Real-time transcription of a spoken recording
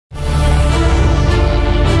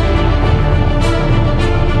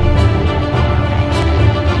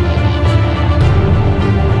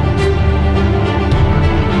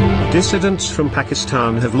Dissidents from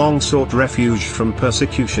Pakistan have long sought refuge from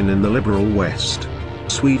persecution in the liberal West.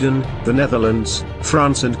 Sweden, the Netherlands,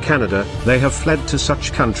 France and Canada, they have fled to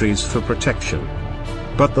such countries for protection.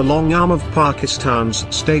 But the long arm of Pakistan's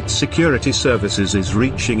state security services is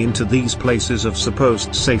reaching into these places of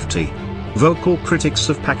supposed safety. Vocal critics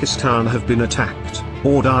of Pakistan have been attacked,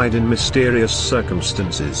 or died in mysterious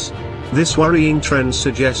circumstances. This worrying trend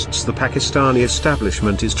suggests the Pakistani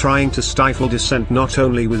establishment is trying to stifle dissent not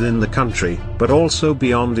only within the country, but also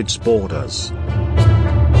beyond its borders.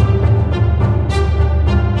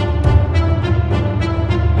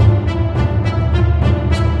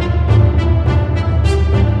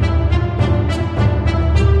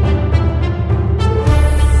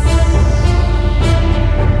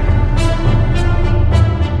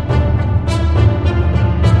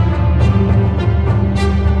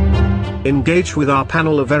 Engage with our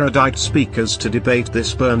panel of erudite speakers to debate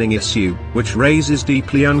this burning issue, which raises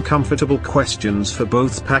deeply uncomfortable questions for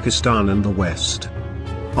both Pakistan and the West.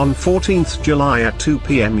 On 14th July at 2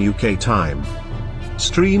 p.m. UK time.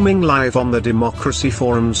 Streaming live on the Democracy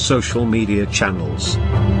Forum's social media channels.